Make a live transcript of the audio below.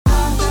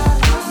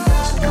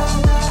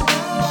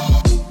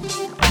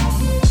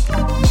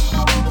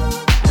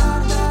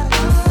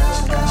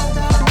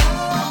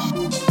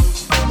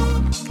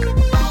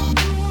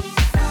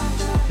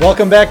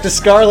Welcome back to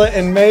Scarlet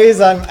and Maize.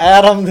 I'm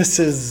Adam. This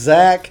is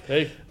Zach.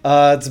 Hey.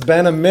 It's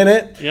been a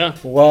minute. Yeah.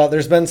 Well,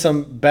 there's been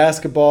some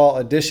basketball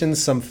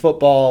additions, some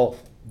football,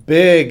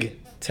 Big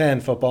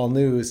Ten football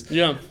news.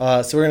 Yeah.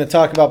 So we're going to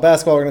talk about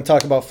basketball. We're going to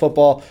talk about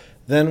football.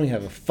 Then we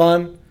have a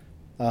fun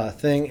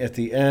thing at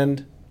the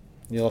end.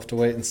 You'll have to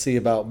wait and see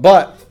about.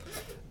 But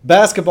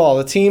basketball,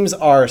 the teams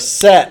are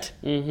set.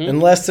 Mm-hmm.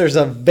 Unless there's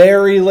a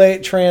very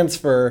late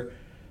transfer,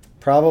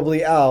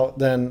 probably out,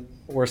 then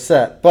we're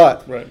set.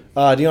 But Right.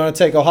 Do you want to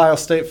take Ohio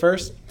State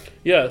first?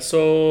 Yeah,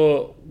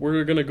 so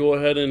we're going to go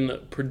ahead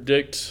and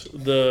predict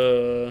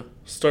the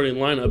starting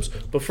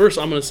lineups. But first,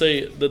 I'm going to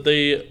say that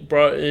they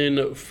brought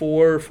in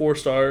four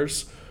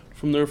stars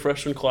from their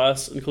freshman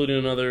class, including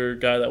another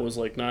guy that was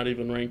like not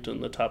even ranked in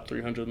the top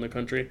 300 in the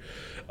country.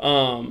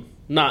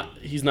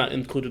 He's not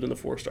included in the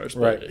 4 stars,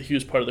 but Right. he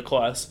was part of the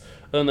class.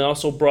 And then they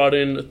also brought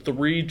in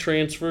 3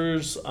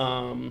 transfers.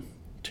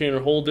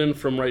 Tanner Holden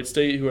from Wright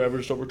State, who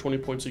averaged over 20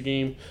 points a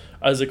game.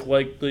 Isaac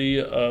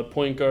Likely,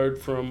 point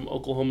guard from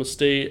Oklahoma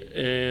State.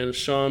 And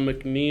Sean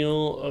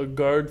McNeil, a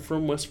guard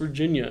from West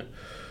Virginia.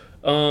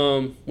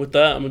 With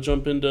that, I'm going to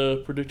jump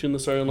into predicting the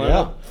starting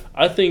lineup. Yeah.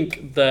 I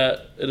think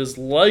that it is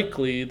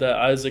likely that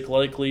Isaac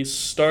Likely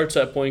starts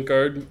at point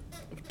guard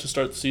to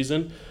start the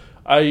season.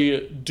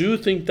 I do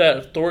think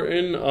that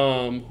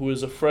Thornton, who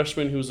is a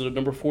freshman, who's a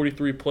number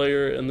 43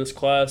 player in this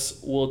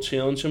class, will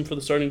challenge him for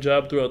the starting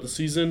job throughout the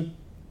season.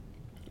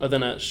 And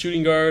then at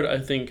shooting guard, I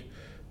think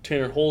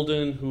Tanner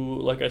Holden,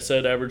 who, like I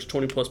said, averaged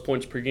 20-plus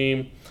points per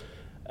game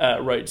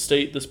at Wright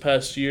State this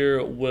past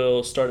year,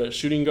 will start at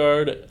shooting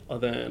guard.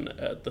 Then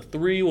at the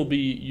 3 will be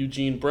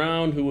Eugene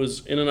Brown, who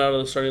was in and out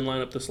of the starting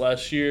lineup this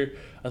last year.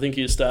 I think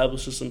he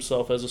establishes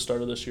himself as a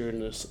starter this year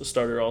and is a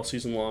starter all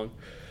season long.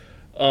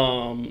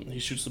 He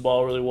shoots the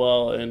ball really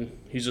well, and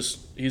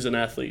he's an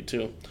athlete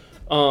too.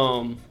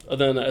 And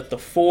then at the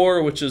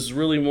 4, which is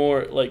really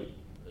more like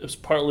it's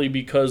partly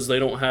because they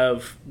don't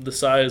have the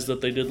size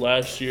that they did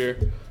last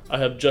year, I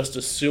have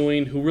Justice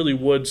Suing, who really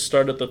would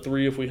start at the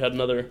 3 if we had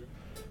another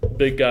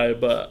big guy,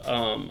 but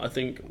I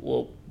think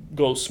we'll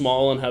go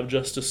small and have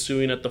Justice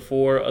Suing at the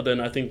 4.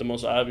 Then I think the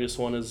most obvious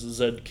one is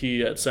Zed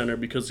Key at center,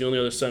 because the only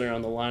other center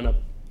on the lineup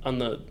on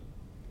the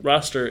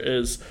roster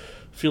is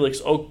Felix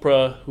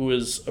Okpra, who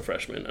is a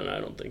freshman, and I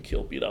don't think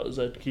he'll beat out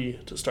Zed Key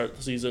to start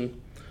the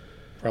season.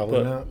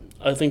 Probably But not.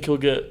 I think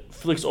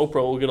Felix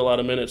Okpra will get a lot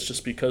of minutes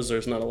just because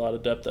there's not a lot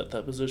of depth at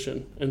that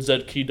position, and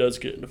Zed Key does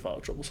get into foul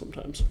trouble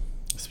sometimes.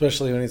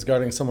 Especially when he's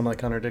guarding someone like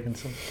Hunter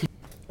Dickinson.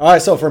 All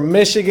right, so for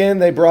Michigan,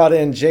 they brought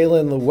in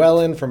Jalen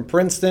Llewellyn from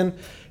Princeton.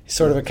 He's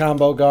sort of a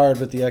combo guard,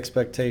 but the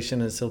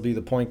expectation is he'll be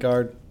the point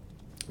guard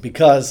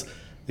because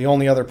the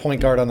only other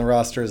point guard on the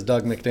roster is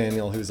Doug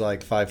McDaniel, who's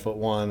like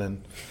 5'1"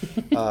 and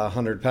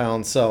 100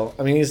 pounds. So,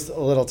 I mean, he's a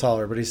little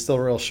taller, but he's still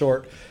real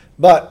short.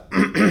 But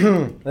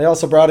they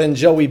also brought in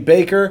Joey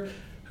Baker,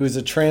 who's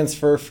a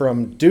transfer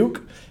from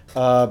Duke.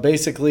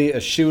 Basically a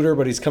shooter,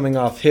 but he's coming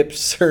off hip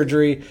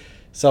surgery.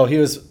 So he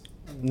was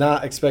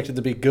not expected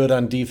to be good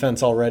on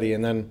defense already,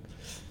 and then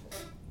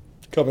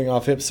coming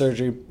off hip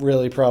surgery,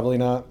 really probably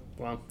not.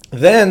 Wow.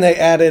 Then they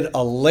added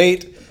a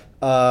late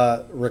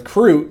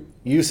recruit,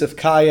 Yusuf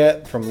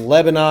Kayet from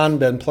Lebanon,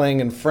 been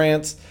playing in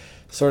France,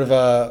 sort of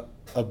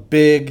a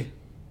big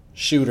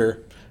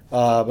shooter,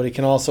 but he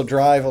can also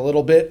drive a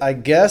little bit, I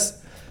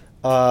guess.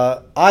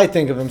 I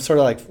think of him sort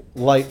of like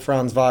light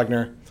Franz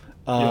Wagner.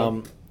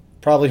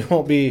 Probably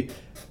won't be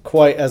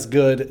quite as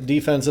good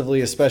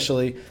defensively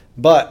especially,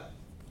 but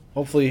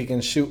hopefully he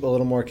can shoot a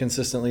little more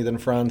consistently than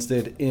Franz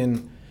did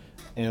in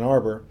Ann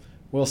Arbor.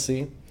 We'll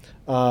see.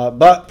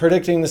 But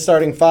predicting the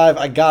starting 5,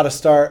 I got to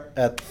start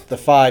at the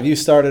 5. You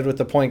started with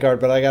the point guard,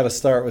 but I got to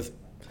start with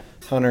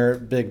Hunter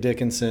Big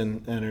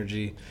Dickinson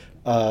energy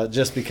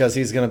just because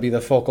he's going to be the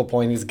focal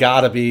point. He's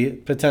got to be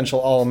potential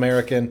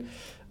All-American.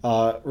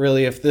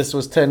 Really, if this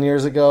was 10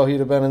 years ago, he'd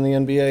have been in the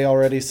NBA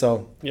already.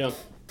 So Yeah.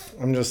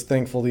 I'm just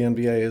thankful the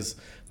NBA has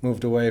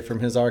moved away from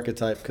his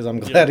archetype because I'm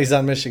glad he's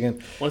on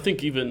Michigan. Well, I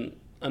think even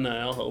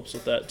NIL helps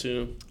with that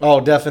too. Oh,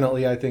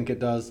 definitely. I think it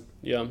does.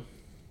 Yeah.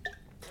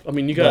 I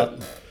mean, you got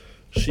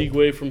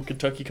Shigwe from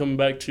Kentucky coming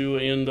back too,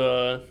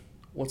 and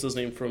what's his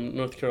name from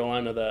North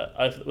Carolina?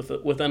 That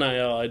with NIL,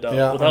 I doubt.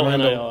 Yeah, Without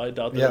Orlando. NIL, I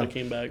doubt that he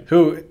came back.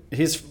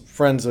 He's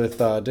friends with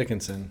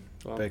Dickinson.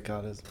 Wow.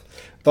 Baycott is.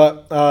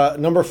 But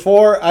number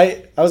 4,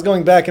 I was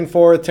going back and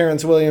forth,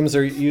 Terrence Williams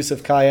or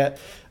Yusuf Kayet.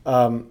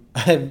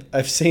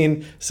 I've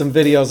seen some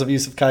videos of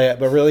Yusuf Kayet,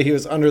 but really he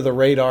was under the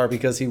radar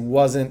because he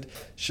wasn't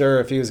sure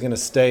if he was going to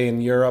stay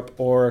in Europe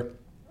or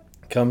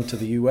come to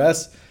the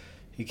U.S.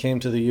 He came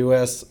to the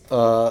U.S.,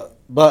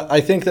 but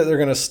I think that they're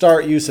going to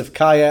start Yusuf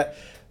Kayet.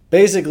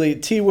 Basically,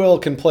 T-Will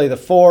can play the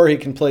 4, he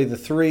can play the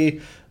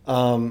 3,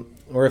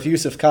 or if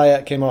Yusuf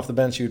Kayet came off the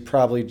bench, he would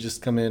probably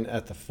just come in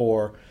at the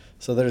 4.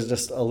 So there's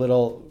just a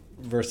little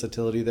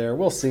versatility there.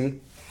 We'll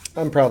see.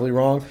 I'm probably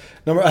wrong.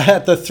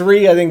 At the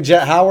 3, I think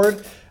Jet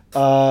Howard.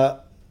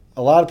 A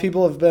lot of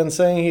people have been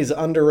saying he's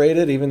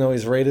underrated, even though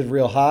he's rated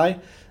real high.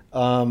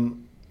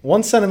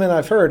 One sentiment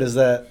I've heard is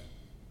that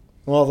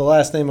Well, the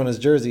last name on his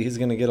jersey, he's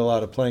going to get a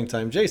lot of playing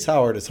time. Jace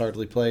Howard has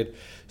hardly played,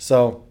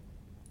 so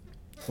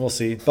we'll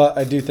see. But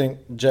I do think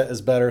Jet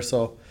is better,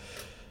 so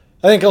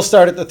I think he'll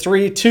start at the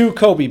 3. 2,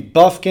 Kobe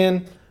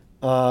Buffkin,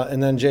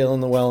 and then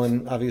Jalen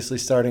Llewellyn, obviously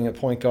starting at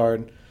point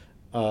guard.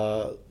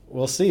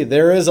 We'll see.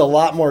 There is a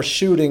lot more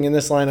shooting in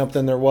this lineup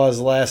than there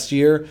was last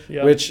year,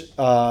 which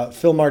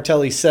Phil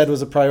Martelli said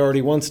was a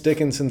priority. Once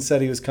Dickinson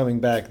said he was coming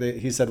back,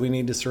 he said we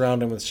need to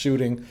surround him with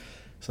shooting.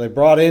 So they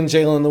brought in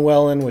Jalen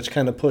Llewellyn, which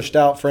kind of pushed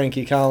out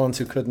Frankie Collins,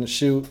 who couldn't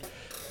shoot.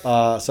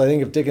 So I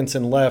think if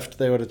Dickinson left,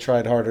 they would have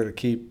tried harder to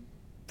keep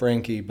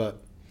Frankie,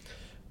 but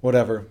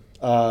whatever.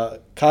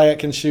 Kayet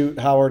can shoot.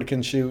 Howard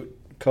can shoot.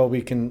 Kobe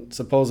can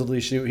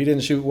supposedly shoot. He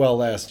didn't shoot well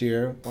last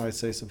year. Why I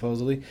say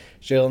supposedly.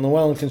 Jalen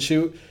Llewellyn can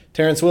shoot.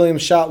 Terrence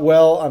Williams shot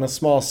well on a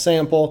small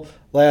sample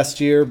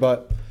last year,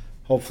 but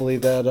hopefully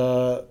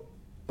that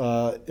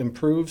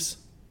improves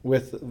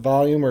with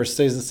volume or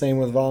stays the same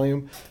with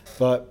volume.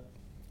 But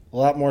a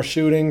lot more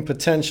shooting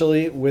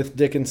potentially with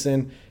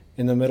Dickinson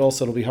in the middle,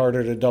 so it'll be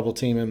harder to double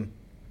team him.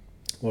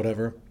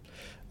 Whatever.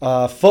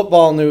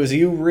 Football news.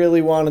 You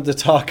really wanted to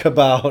talk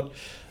about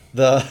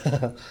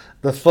the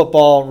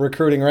football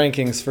recruiting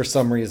rankings for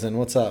some reason.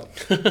 What's up?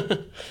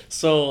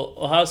 So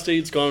Ohio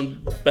State's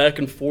gone back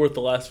and forth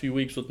the last few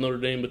weeks with Notre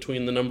Dame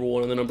between the number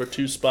 1 and the number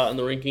 2 spot in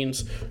the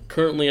rankings.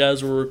 Currently,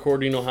 as we're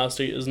recording, Ohio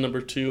State is number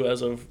 2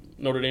 as of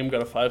Notre Dame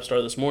got a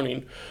 5-star this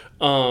morning.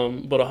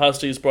 But Ohio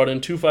State's brought in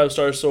 2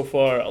 5-stars so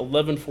far,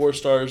 11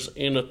 4-stars,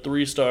 and a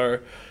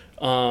 3-star.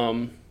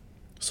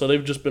 So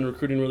they've just been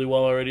recruiting really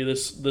well already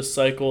this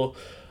cycle.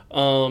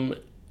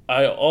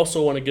 I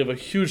also want to give a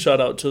huge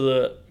shout out to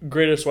the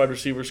greatest wide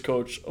receivers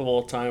coach of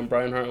all time,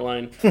 Brian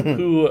Hartline,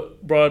 who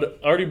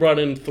already brought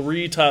in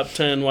 3 top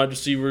 10 wide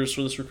receivers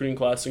for this recruiting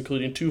class,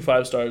 including 2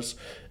 5-stars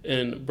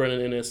in Brennan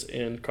Inniss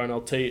and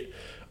Carnell Tate.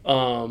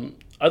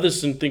 I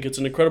just think it's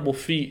an incredible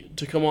feat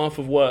to come off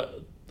of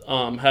what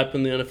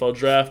happened in the NFL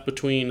draft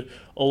between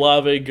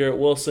Olave, Garrett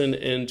Wilson,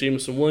 and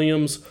Jameson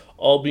Williams,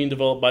 all being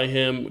developed by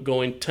him,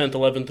 going 10th,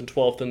 11th, and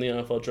 12th in the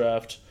NFL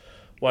draft.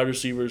 Wide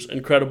receivers,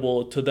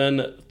 incredible. To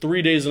then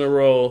 3 days in a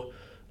row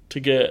to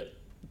get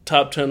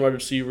top 10 wide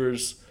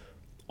receivers,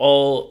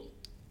 all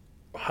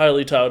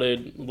highly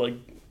touted, like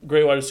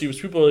great wide receivers.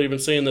 People are even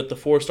saying that the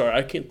 4-star,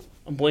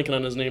 I'm blanking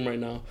on his name right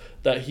now,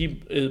 that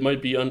it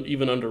might be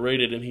even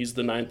underrated, and he's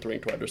the 9th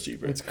ranked wide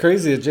receiver. It's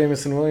crazy that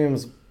Jameson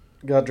Williams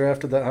got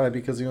drafted that high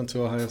because he went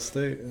to Ohio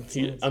State.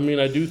 I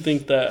do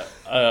think that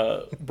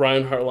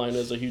Brian Hartline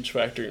is a huge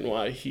factor in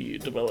why he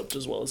developed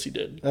as well as he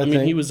did.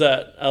 He was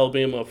at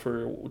Alabama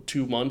for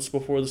 2 months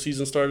before the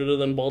season started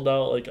and then balled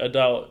out. Like, I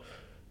doubt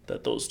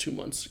that those 2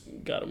 months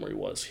got him where he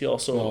was. He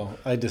also... Oh,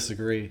 I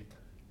disagree.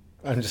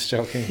 I'm just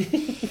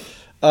joking.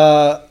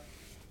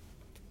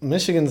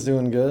 Michigan's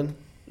doing good.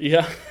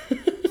 Yeah.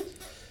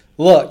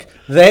 Look,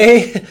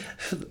 they,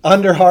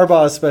 under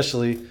Harbaugh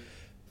especially,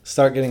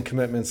 start getting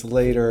commitments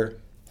later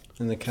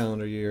in the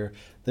calendar year.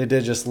 They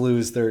did just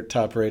lose their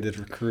top-rated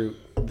recruit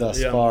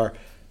thus far,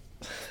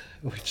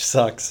 which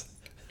sucks.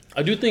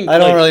 I do think... I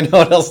don't really know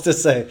what else to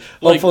say.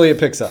 Hopefully it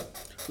picks up.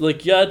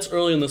 It's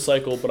early in the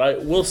cycle, but I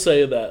will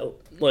say that,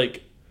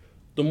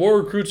 the more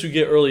recruits you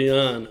get early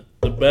on,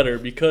 the better,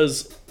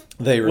 because...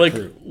 They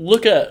recruit.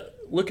 Look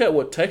at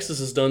what Texas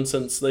has done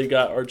since they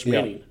got Arch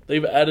Manning. Yeah.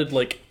 They've added,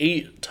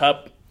 8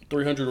 top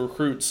 300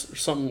 recruits, or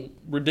something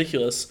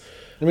ridiculous.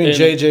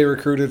 JJ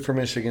recruited for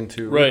Michigan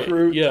too. Right.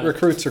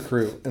 Recruits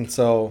recruit. And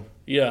so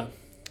yeah.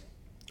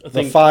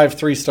 The 5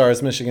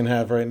 3-stars Michigan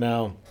have right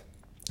now,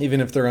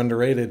 even if they're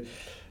underrated,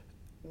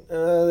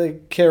 they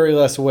carry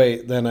less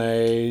weight than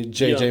a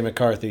JJ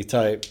McCarthy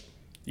type.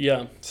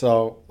 Yeah.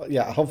 So,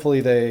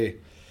 hopefully they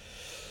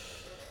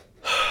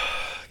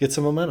get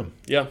some momentum.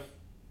 Yeah.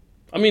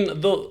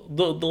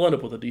 They'll end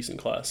up with a decent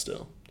class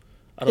still.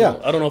 I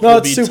don't know if they'll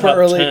be super top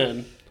early.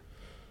 10.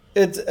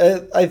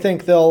 I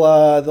think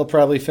they'll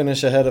probably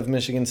finish ahead of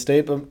Michigan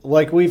State, but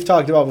like we've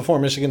talked about before,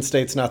 Michigan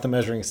State's not the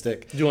measuring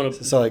stick. Do you want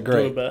to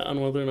great bet on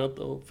whether or not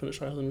they'll finish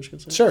higher than Michigan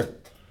State? Sure.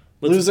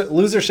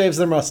 Loser shaves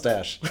their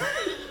mustache.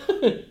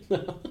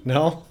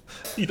 No?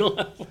 You don't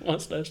have a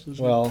mustache.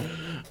 Well,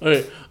 all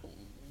right.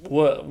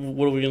 What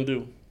are we gonna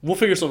do? We'll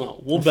figure something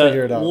out. We'll bet.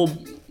 Figure it out.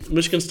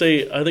 Michigan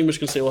State. I think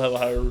Michigan State will have a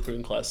higher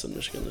recruiting class than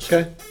Michigan this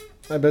year. Okay.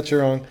 I bet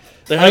you're wrong.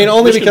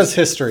 Only because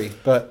history,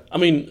 but...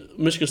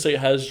 Michigan State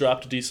has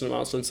dropped a decent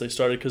amount since they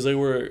started because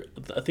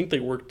I think they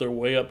worked their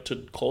way up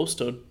to close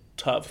to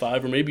top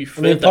 5 or maybe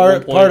 5th at one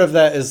point. Part of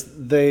that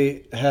is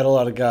they had a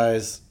lot of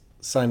guys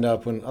signed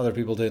up when other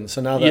people didn't.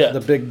 So now that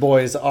the big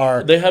boys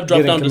are they have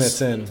dropped down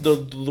commits in.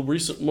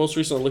 The most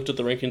recent I looked at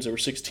the rankings, they were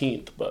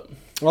 16th. But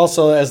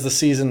also, as the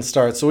season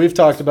starts, so we've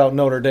talked about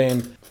Notre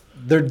Dame.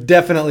 They're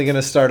definitely going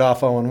to start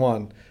off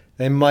 0-1.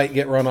 They might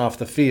get run off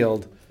the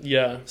field.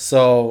 Yeah.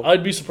 So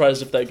I'd be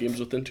surprised if that game's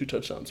within 2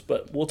 touchdowns,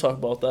 but we'll talk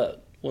about that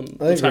when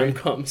the time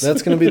comes.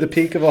 That's going to be the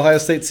peak of Ohio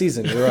State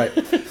season. You're right.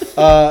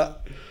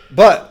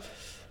 But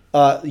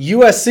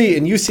USC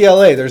and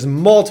UCLA, there's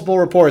multiple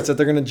reports that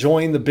they're going to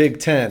join the Big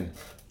Ten.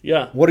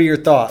 Yeah. What are your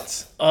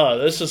thoughts?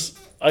 That's just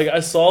I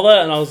saw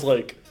that and I was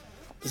like,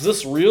 is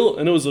this real?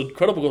 And it was a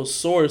credible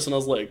source, and I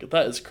was like,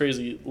 that is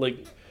crazy.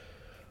 Like,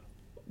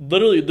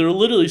 literally, they're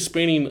literally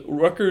spanning.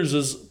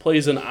 Rutgers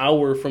plays an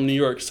hour from New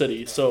York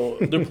City, so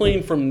they're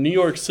playing from New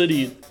York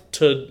City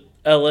to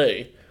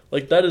L.A.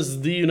 Like, that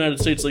is the United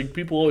States. Like,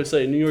 people always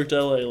say, New York to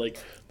L.A., like,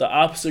 the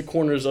opposite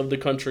corners of the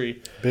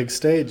country. Big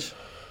stage.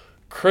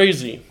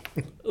 Crazy.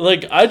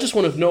 Like, I just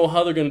want to know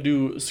how they're going to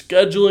do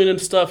scheduling and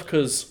stuff,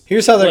 because...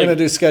 Here's how they're going to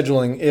do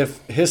scheduling,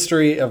 if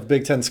history of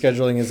Big Ten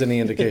scheduling is any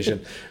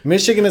indication.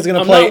 Michigan is going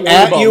to play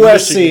at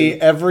USC Michigan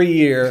every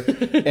year,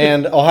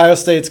 and Ohio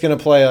State's going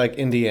to play, like,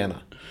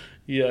 Indiana.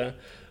 Yeah,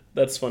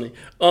 that's funny.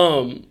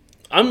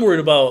 I'm worried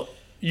about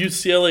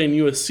UCLA and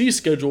USC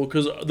schedule,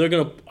 because they're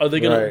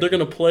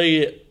gonna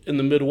play in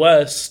the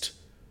Midwest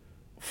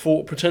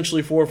for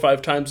potentially 4 or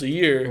 5 times a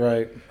year.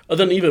 Right. And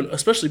then even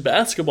especially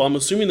basketball. I'm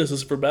assuming this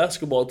is for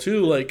basketball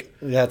too. Like,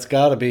 that's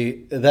got to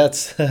be.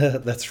 That's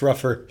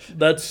rougher.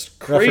 That's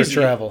crazy. Rougher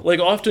travel. Like,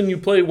 often you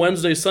play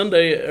Wednesday,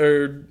 Sunday,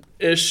 or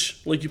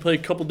ish. Like, you play a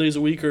couple days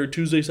a week, or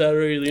Tuesday,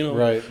 Saturday. You know.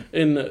 Right.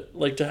 And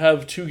like, to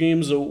have 2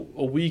 games a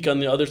week on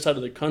the other side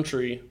of the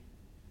country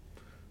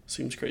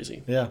seems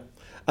crazy. Yeah.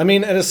 I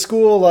mean, at a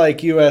school like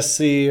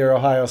USC or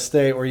Ohio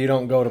State, where you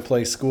don't go to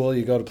play school,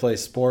 you go to play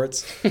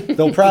sports,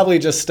 they'll probably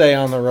just stay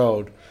on the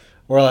road.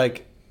 Or,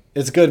 like,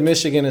 it's good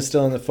Michigan is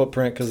still in the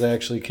footprint because they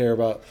actually care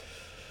about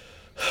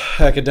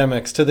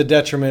academics to the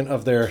detriment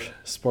of their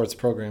sports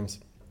programs.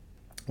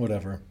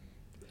 Whatever.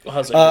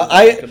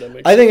 I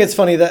think it's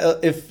funny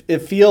that if it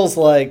feels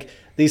like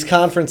these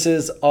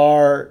conferences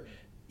are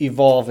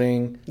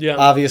evolving,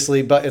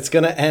 obviously, but it's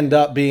going to end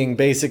up being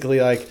basically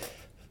like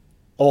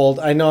old.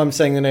 I know I'm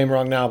saying the name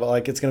wrong now, but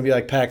like it's going to be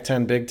like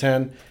Pac-10, Big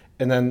Ten,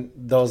 and then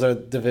those are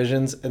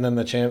divisions, and then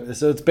the champ.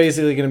 So it's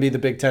basically going to be the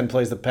Big Ten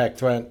plays the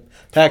Pac-10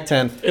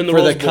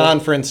 for the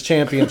conference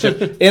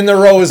championship in the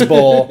Rose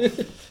Bowl.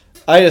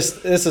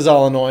 This is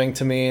all annoying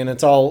to me, and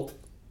it's all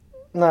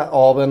not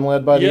all been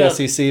led by the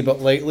SEC,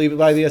 but lately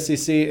by the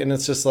SEC, and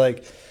it's just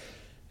like,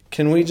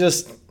 can we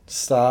just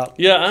stop?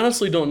 Yeah, I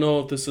honestly don't know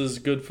if this is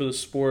good for the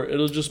sport.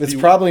 It's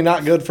probably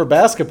not good for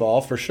basketball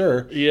for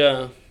sure.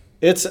 Yeah.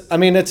 It's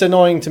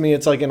annoying to me.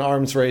 It's like an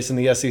arms race, and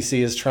the SEC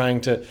is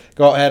trying to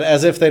go ahead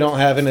as if they don't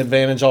have an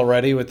advantage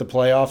already with the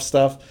playoff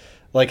stuff.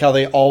 Like how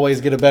they always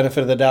get a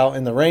benefit of the doubt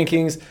in the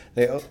rankings.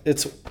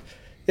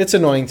 It's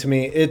annoying to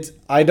me.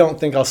 I don't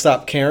think I'll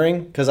stop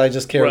caring because I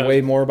just care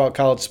way more about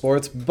college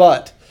sports.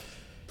 But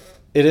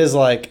it is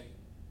like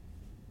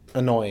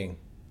annoying.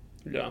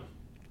 Yeah.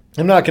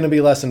 I'm not going to be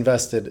less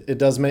invested.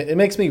 It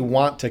makes me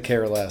want to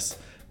care less,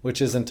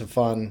 which isn't a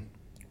fun.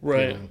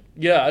 Right. Feeling.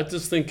 Yeah, I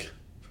just think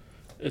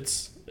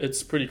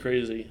it's pretty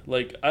crazy.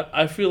 Like,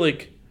 I feel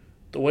like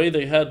the way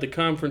they had the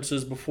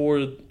conferences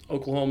before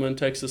Oklahoma and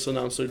Texas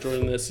announced they're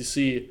joining the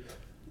SEC,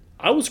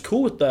 I was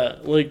cool with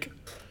that. Like,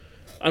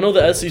 I know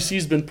the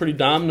SEC's been pretty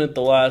dominant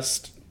the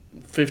last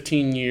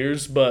 15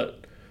 years,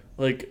 but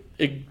like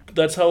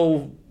that's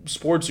how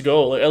sports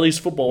go. Like, at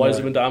least football-wise,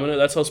 they've been dominant.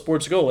 That's how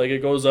sports go. Like, it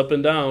goes up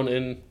and down,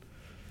 and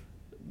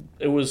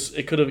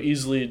it could have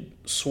easily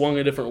swung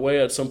a different way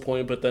at some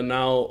point, but then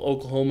now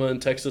Oklahoma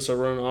and Texas are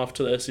running off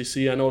to the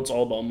SEC. I know it's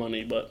all about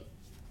money, but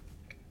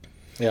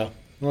yeah,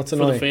 well, it's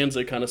annoying. For the fans,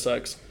 it kind of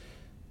sucks.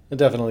 It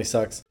definitely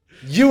sucks.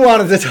 You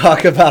wanted to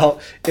talk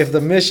about if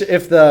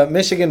the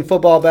Michigan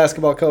football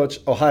basketball coach,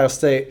 Ohio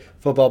State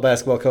football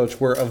basketball coach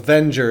were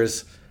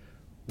Avengers,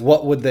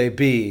 what would they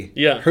be?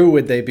 Yeah. Who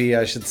would they be,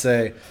 I should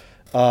say.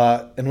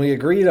 And we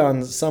agreed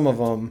on some of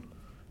them.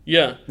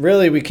 Yeah.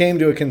 Really, we came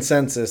to a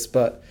consensus,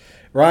 but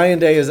Ryan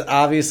Day is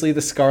obviously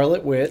the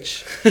Scarlet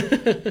Witch.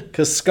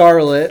 Because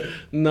Scarlet.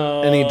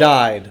 No. And he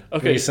died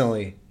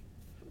recently.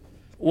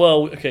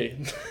 Well, okay.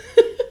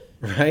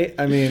 Right?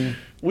 I mean,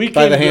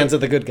 by the hands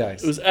of the good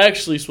guys. It was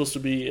actually supposed to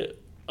be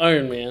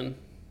Iron Man.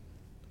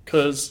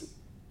 Because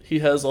he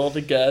has all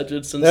the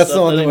gadgets and That's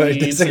stuff. That's the one that we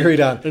disagreed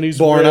on. And he's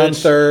born rich. On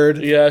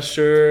third. Yeah,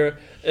 sure.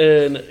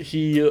 And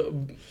he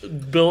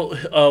built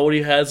what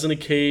he has in a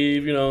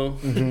cave, you know.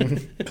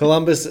 Mm-hmm.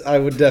 Columbus, I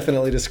would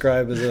definitely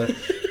describe as a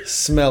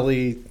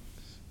smelly,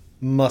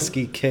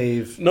 musky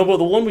cave. No, but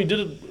the one we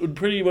would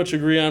pretty much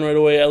agree on right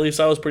away, at least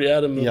I was pretty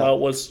adamant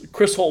about, was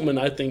Chris Holtman,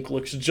 I think,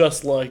 looks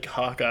just like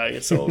Hawkeye.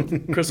 So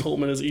Chris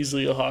Holtman is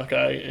easily a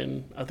Hawkeye,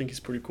 and I think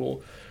he's pretty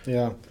cool.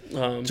 Yeah.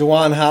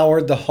 Juwan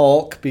Howard, the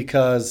Hulk,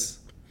 because...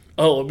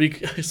 Oh,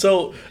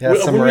 so...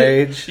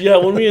 rage.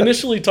 When we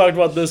initially talked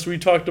about this, we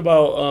talked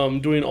about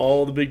doing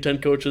all the Big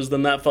Ten coaches.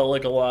 Then that felt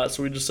like a lot,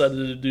 so we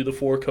decided to do the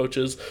 4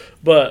 coaches.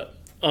 But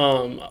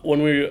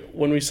when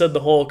we said the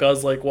Hulk, I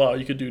was like, wow,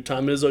 you could do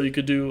Tom Izzo, you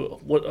could do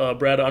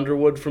Brad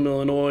Underwood from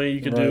Illinois,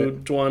 you could do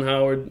Juwan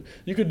Howard.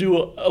 You could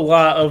do a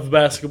lot of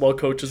basketball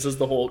coaches as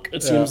the Hulk.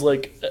 It seems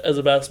like as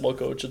a basketball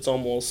coach, it's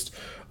almost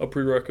a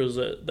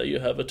prerequisite that you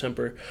have a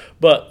temper.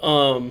 But...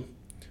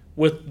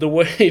 with the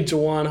way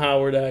Juwan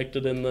Howard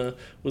acted in the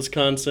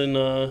Wisconsin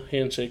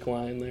handshake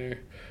line there,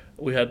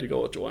 we had to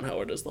go with Juwan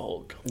Howard as the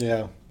Hulk.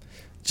 Yeah.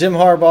 Jim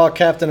Harbaugh,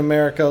 Captain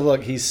America,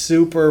 look, he's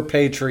super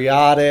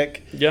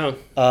patriotic. Yeah.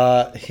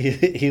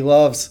 He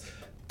loves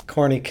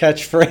corny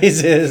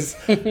catchphrases,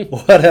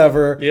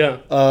 whatever. Yeah.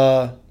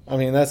 I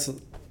mean, I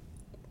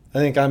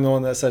think I'm the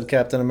one that said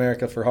Captain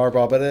America for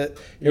Harbaugh, but it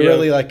Yeah.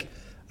 really, like,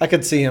 I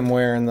could see him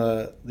wearing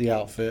the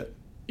outfit.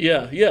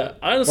 Yeah.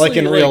 Honestly, Like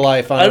in real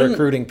life on a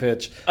recruiting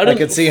pitch. I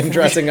could see him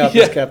dressing up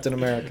as Captain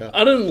America.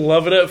 I didn't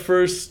love it at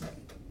first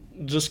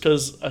just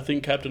because I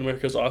think Captain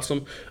America is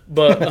awesome.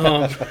 But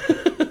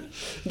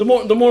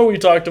the more we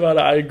talked about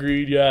it, I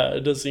agreed. Yeah,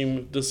 it does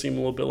seem a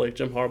little bit like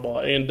Jim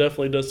Harbaugh, and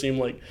definitely does seem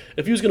like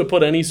if he was going to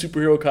put any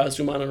superhero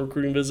costume on a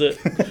recruiting visit,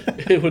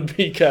 it would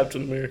be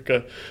Captain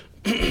America.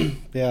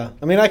 Yeah.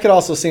 I mean, I could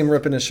also see him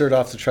ripping his shirt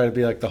off to try to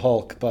be like the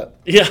Hulk, but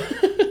Yeah.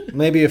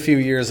 maybe a few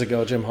years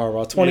ago, Jim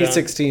Harbaugh.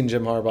 2016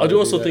 Jim Harbaugh. I do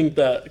also think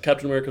that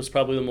Captain America is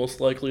probably the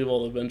most likely of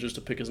all the Avengers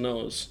to pick his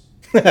nose.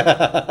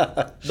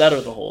 that. That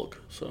or the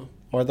Hulk. So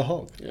Or the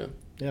Hulk. yeah.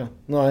 Yeah.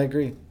 No, I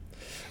agree.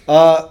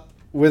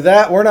 With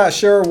that, we're not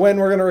sure when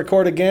we're going to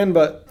record again,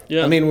 but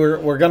Yeah. I mean,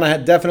 we're going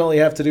to definitely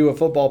have to do a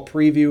football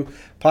preview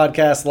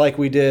podcast like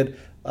we did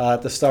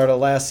at the start of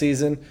last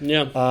season.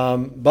 Yeah.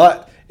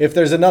 But if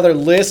there's another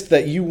list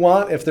that you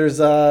want, if there's,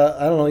 I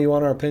don't know, you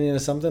want our opinion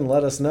of something,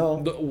 let us know.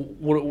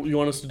 What you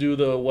want us to do?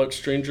 What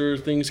Stranger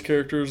Things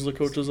characters the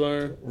coaches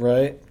are?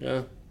 Right?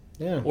 Yeah.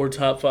 Yeah. Or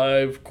top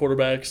 5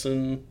 quarterbacks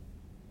in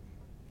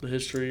the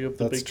history of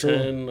the That's Big true.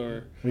 Ten,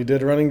 or We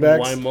did running backs.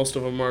 why most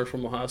of them are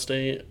from Ohio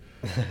State.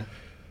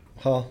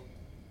 Well,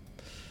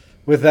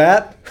 with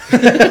that,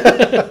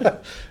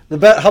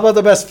 how about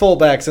the best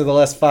fullbacks of the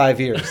last 5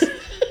 years?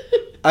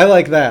 I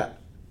like that.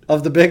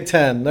 Of the Big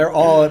Ten, they're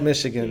all at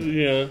Michigan.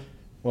 Yeah.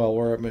 Well,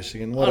 we're at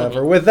Michigan. don't Whatever.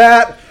 know. With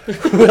that,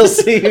 we'll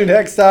see you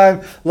next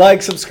time.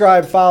 Like,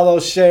 subscribe, follow,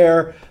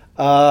 share.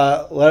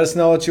 Let us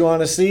know what you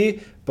want to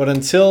see. But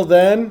until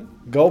then,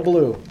 go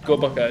blue. Go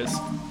Buckeyes.